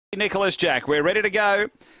Nicholas Jack, we're ready to go.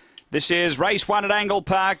 This is race 1 at Angle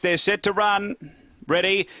Park. They're set to run.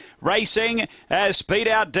 Ready, racing, speed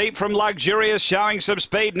out deep from Luxurious, showing some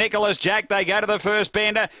speed. Nicholas Jack, they go to the first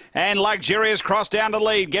bender, and Luxurious cross down to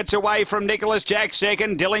lead, gets away from Nicholas Jack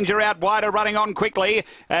second. Dillinger out wider, running on quickly.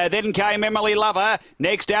 Then came Emily Lover.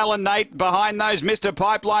 Next, Alan Nate. Behind those, Mr.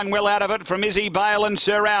 Pipeline well out of it from Izzy Bale and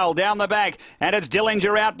Sir Al down the back. And it's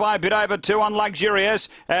Dillinger out by a bit over 2 on Luxurious.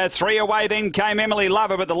 3 away, then came Emily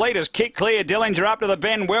Lover, but the leaders kick clear. Dillinger up to the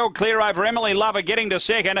bend, well clear over Emily Lover, getting to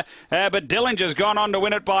second. But Dillinger's gone on to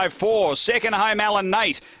win it by 4. Second home, Alan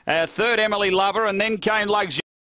Nate. Third, Emily Lover, and then came Luxurious.